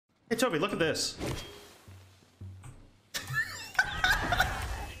Hey, Toby, look at this.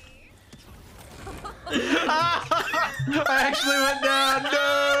 I actually went down.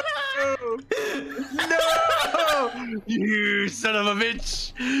 No! No! You son of a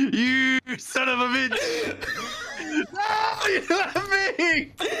bitch! You son of a bitch! No! You left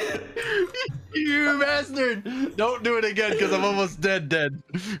me! You bastard! Don't do it again, because I'm almost dead.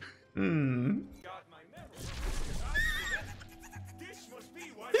 Hmm.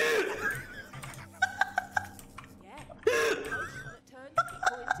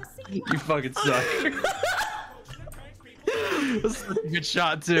 You fucking suck. That's such a good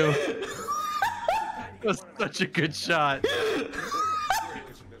shot, too. That's such a good shot.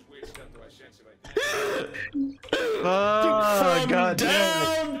 Oh, God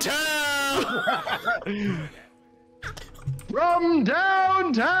damn it. From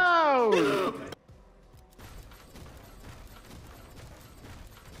downtown!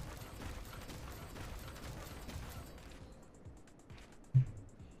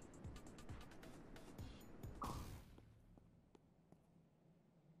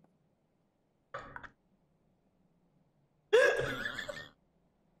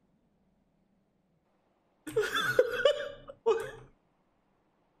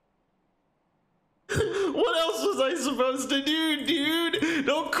 What else was I supposed to do, dude?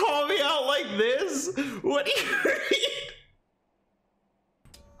 Don't call me out like this. What do you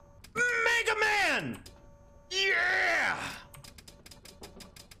Mega Man! Yeah!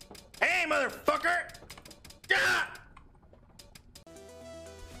 Hey, motherfucker! Yeah!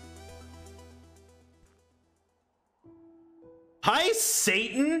 Hi,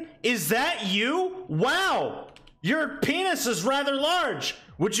 Satan? Is that you? Wow! Your penis is rather large.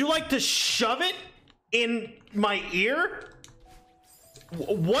 Would you like to shove it in my ear?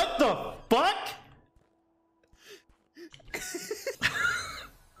 What the fuck?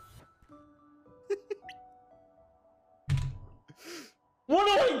 What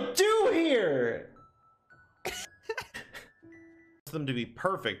do I do here? Them to be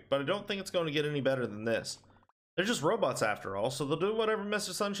perfect, but I don't think it's going to get any better than this. They're just robots after all, so they'll do whatever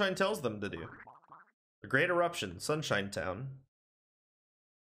Mr. Sunshine tells them to do. The Great Eruption, Sunshine Town.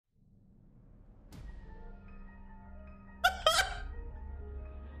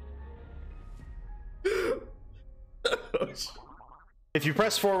 If you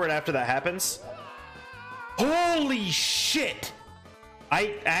press forward after that happens, holy shit!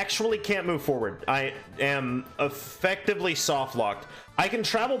 I actually can't move forward. I am effectively soft locked. I can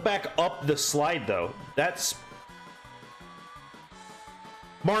travel back up the slide though. That's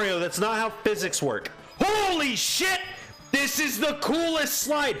Mario, that's not how physics work. Holy shit! This is the coolest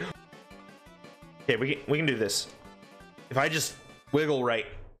slide. Okay, we can do this. If I just wiggle right.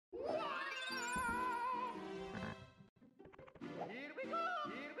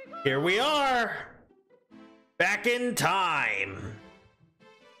 Here we are. Back in time.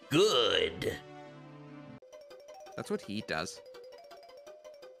 Good. That's what heat does.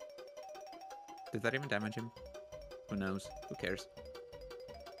 Did that even damage him? Who knows? Who cares?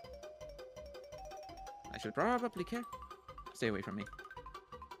 I should probably care. Stay away from me.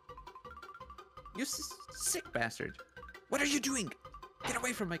 You sick bastard. What are you doing? Get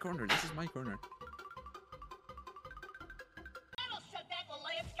away from my corner. This is my corner. That'll shut that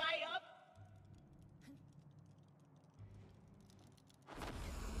last guy up.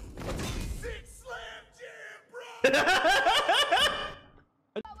 Six slam jam, bro.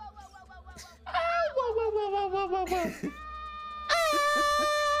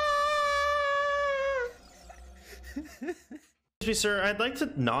 Excuse me, sir. I'd like to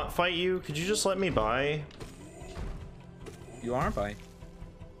not fight you. Could you just let me by? You are by.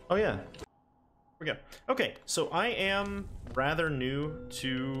 Oh yeah. Here we go. Okay, so I am rather new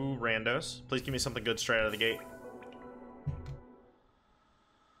to randos. Please give me something good straight out of the gate.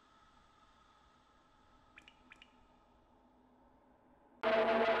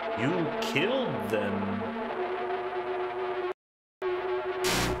 You killed them.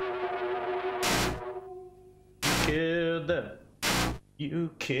 Killed them. You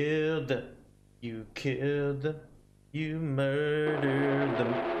killed them. You killed them. You murdered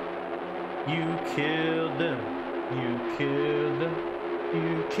them. You killed them. You killed them.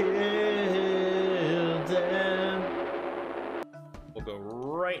 You killed them. We'll go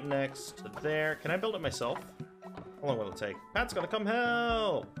right next to there. Can I build it myself? How long will it take? Pat's gonna come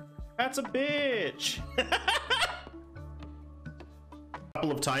help! Pat's a bitch!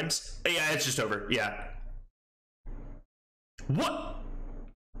 Couple of times. Yeah, it's just over. Yeah. What?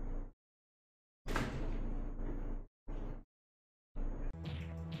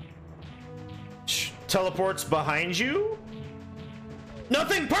 Teleports behind you?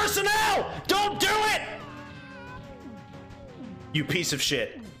 Nothing personnel! Don't do it! You piece of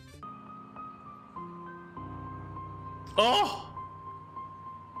shit. Oh!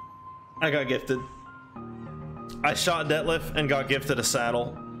 I got gifted. I shot Detlef and got gifted a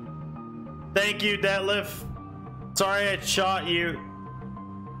saddle. Thank you, Detlef. Sorry I shot you.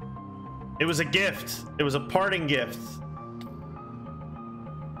 It was a gift. It was a parting gift.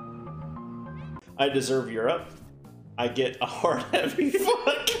 I deserve Europe. I get a hard heavy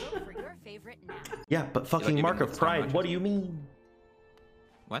fuck. For your favorite nap. Yeah, but fucking You're Mark giving of it so Pride, much. what do you mean?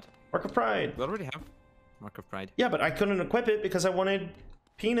 What? Mark of Pride. We already have Mark of Pride. Yeah, but I couldn't equip it because I wanted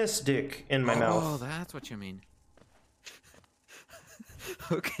penis dick in my Oh, mouth. that's what you mean.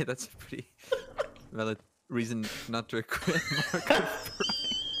 Okay, that's a pretty valid reason not to equip Mark of Pride.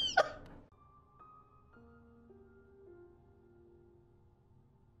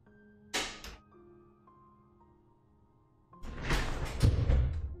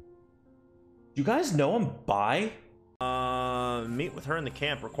 You guys know I'm bi? Meet with her in the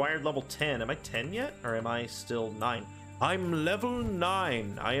camp. Required level 10. Am I 10 yet? Or am I still 9? I'm level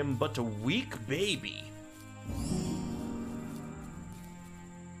 9. I am but a weak baby.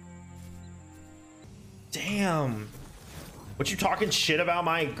 Damn. What you talking shit about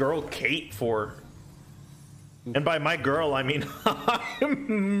my girl Kate for? And by my girl, I mean I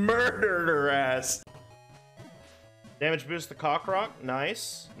murdered her ass. Damage boost the cockrock.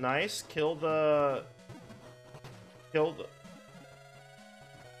 Nice. Nice. Kill the...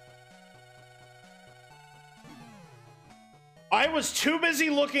 I was too busy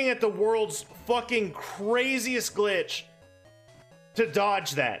looking at the world's fucking craziest glitch to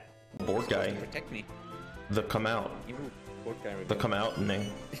dodge that. Board guy. Protect me. The come out. You board guy. The come out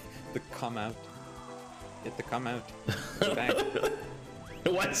name. The come out. Get the come out. The bag.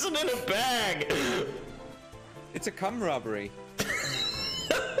 Why isn't it in a bag? It's a cum robbery.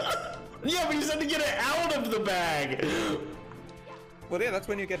 Yeah, but you said to get it out of the bag. Well, yeah, that's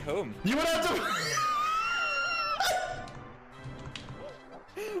when you get home. You would have to...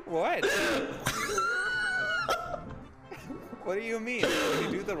 What? What do you mean? When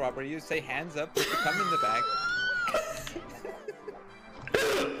you do the robbery, you say hands up, put the cum in the bag.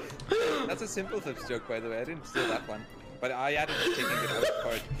 That's a simple flips joke, by the way. I didn't steal that one. But I added taking it out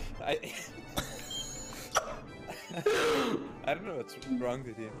part. I don't know what's wrong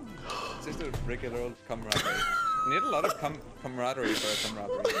with you. It's just a regular old camaraderie. You need a lot of camaraderie for a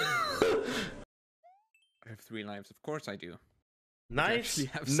camaraderie. I have 3 lives. Of course I do. Nice,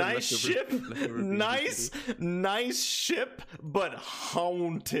 have some nice leftover- ship, leftover nice ship, but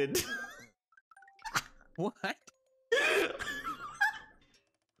haunted. What?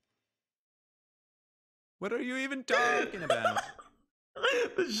 What are you even talking about?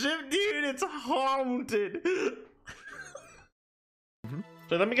 The ship, dude, it's haunted.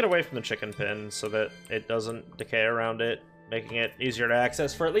 So let me get away from the chicken pin so that it doesn't decay around it, making it easier to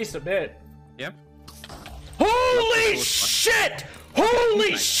access for at least a bit. Yep. Holy shit!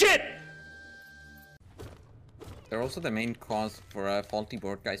 Holy shit! They're also the main cause for faulty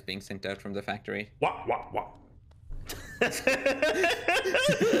board guys being sent out from the factory. Wah, wah, wah.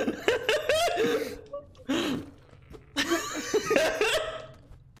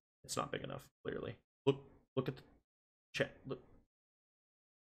 It's not big enough, clearly. Look at the chat. Look.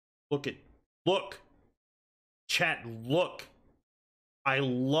 Chat, look. I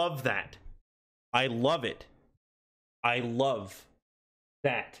love that. I love it. I love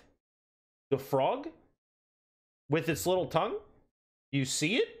that. The frog with its little tongue? You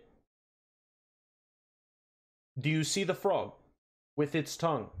see it? Do you see the frog with its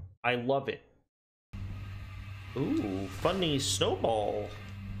tongue? I love it. Ooh, funny snowball.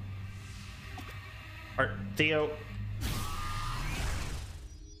 Art, Theo.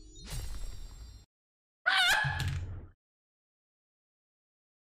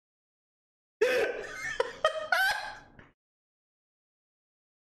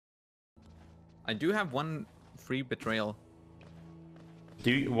 I do have one free betrayal,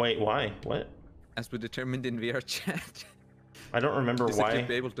 Do you, wait, why? What? as we determined in VR chat. I don't remember Just like why. you'd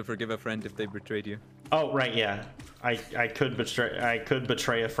be able to forgive a friend if they betrayed you. Oh, right, yeah. I could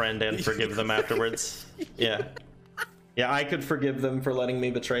betray a friend and forgive them afterwards. Yeah. Yeah, I could forgive them for letting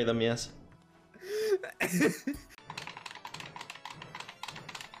me betray them, yes.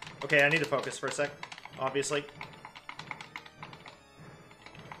 Okay, I need to focus for a sec, obviously.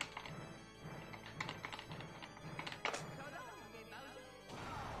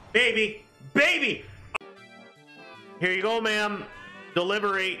 Baby! Baby! Here you go, ma'am.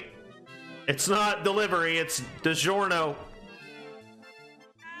 Delivery. It's not delivery, it's DiGiorno.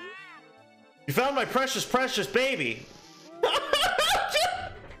 You found my precious, precious baby.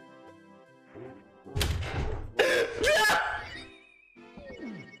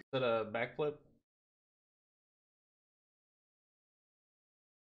 it a backflip?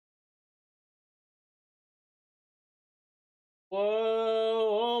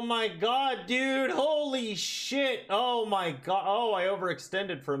 Whoa, oh my god, dude, holy shit, oh my god, oh, I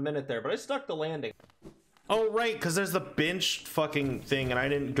overextended for a minute there, but I stuck the landing. Oh, right, because there's the bench fucking thing, and I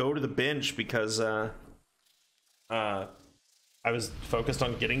didn't go to the bench because, I was focused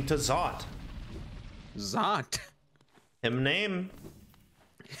on getting to Zot. Zot? Him name.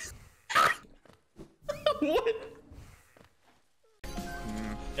 What?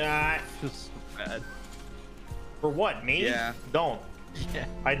 Just so bad. For what, me? Yeah. Don't. Yeah.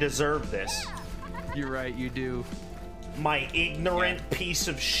 I deserve this. You're right, you do. My ignorant piece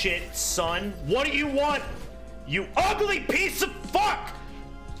of shit son. What do you want? You ugly piece of fuck!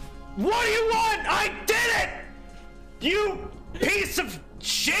 What do you want? I did it! You piece of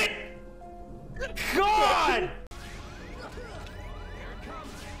shit! God!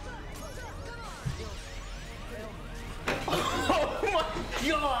 Oh my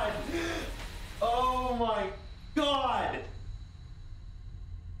god! Oh my god!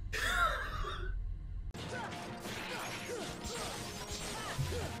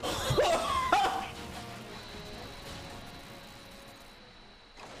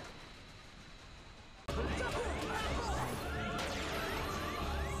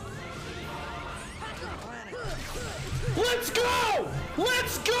 Let's go!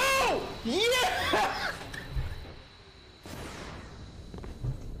 Let's go! Yeah!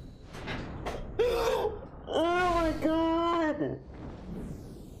 Oh my god!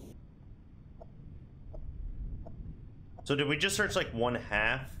 So did we just search like one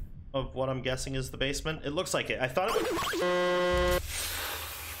half of what I'm guessing is the basement? It looks like it. I thought it was...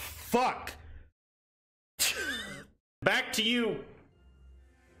 Fuck! Back to you,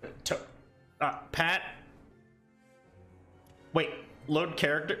 Pat. Wait, load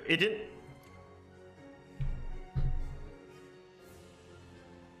character? It didn't...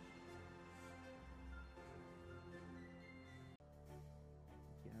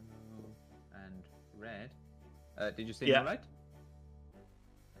 Yellow and red. Did you say Yeah. no light?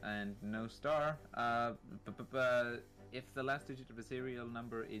 And no star. If the last digit of a serial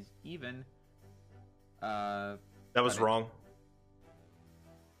number is even, That was got it. wrong.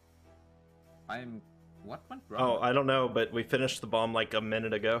 What went Oh, wrong? I don't know, but we finished the bomb like a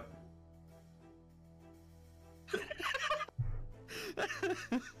minute ago.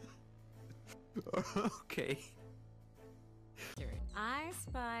 Okay. I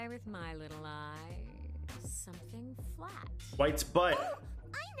spy with my little eye something flat. White's butt.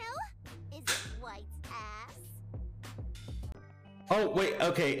 I know. Is it White's ass? Oh, wait,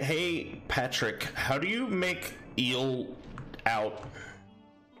 okay. Hey, Patrick, how do you make eel out?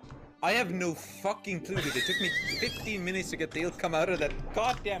 I have no fucking clue, dude. It took me 15 minutes to get the eel come out of that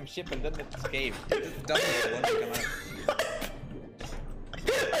goddamn ship and then it escaped. It just doesn't want to come out.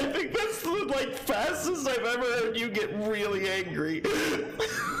 I think that's the, like, fastest I've ever heard you get really angry.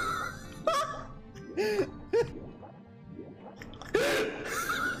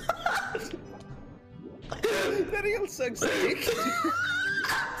 That eel sucks dick.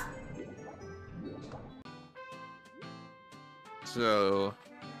 So...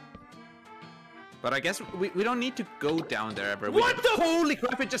 But I guess we don't need to go down there ever. What the- Holy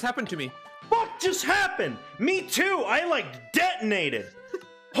crap, it just happened to me! What just happened? Me too. I like detonated.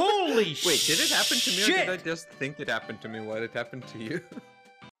 Holy shit! Wait, did it happen to me or did I just think it happened to me while it happened to you?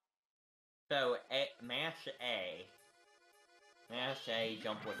 So, mash A. Mash A,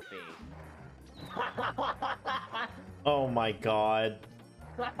 jump with B. Oh my god.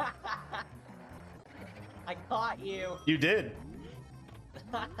 I caught you! You did.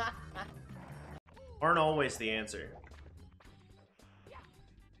 Aren't always the answer.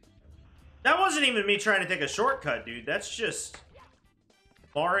 That wasn't even me trying to take a shortcut, dude. That's just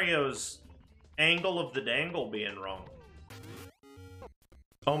Mario's angle of the dangle being wrong.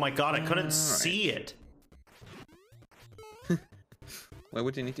 Oh my god, I couldn't see it. Why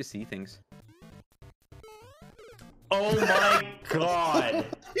would you need to see things? Oh my god.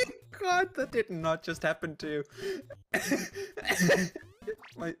 God, that did not just happen to you.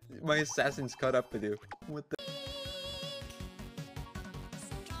 my assassin's caught up with you. What the?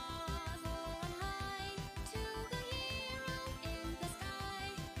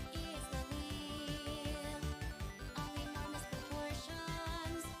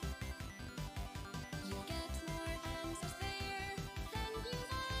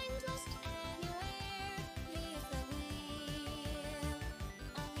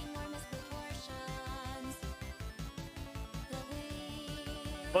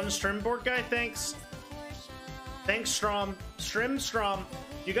 Fun stream board guy, thanks. Thanks, Strom.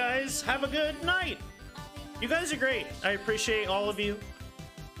 You guys have a good night. You guys are great. I appreciate all of you.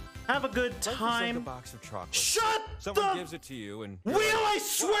 Have a good Life is like a time. box of chocolates. Shut Someone the gives it to you and wheel, I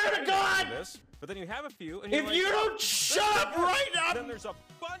swear to God! But then you have a few and you're If like, you "Oh, don't this shut is up good." right now, Then there's a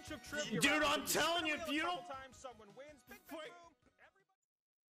bunch of trivia dude, rounds, I'm and you telling spin you, the if wheel you a don't. couple times, someone wins. Bing, bing, boom.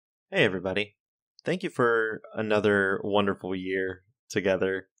 Hey, everybody. Thank you for another wonderful year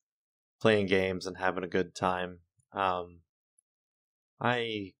together, playing games and having a good time. I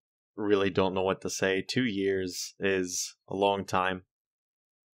really don't know what to say. 2 years is a long time.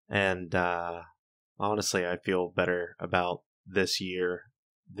 And honestly, I feel better about this year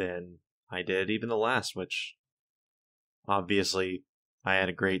than I did even the last, which obviously I had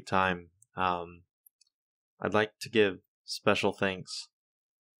a great time. I'd like to give special thanks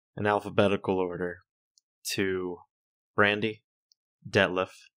in alphabetical order to Brandy,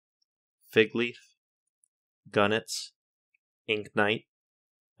 Detlef, Figleaf, Gunnitz, Ink Knight,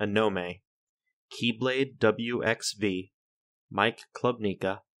 Anome, Keyblade WXV, Mike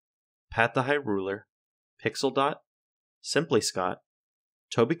Klubnika, Pat the High Ruler, Pixeldot, Simply Scott,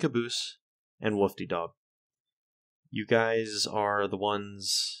 Toby Caboose, and Woofty Dog. You guys are the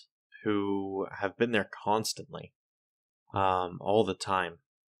ones who have been there constantly, all the time,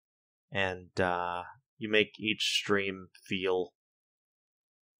 and you make each stream feel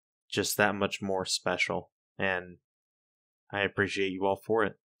just that much more special, and I appreciate you all for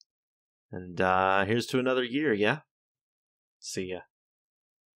it. And here's to another year, yeah? See ya.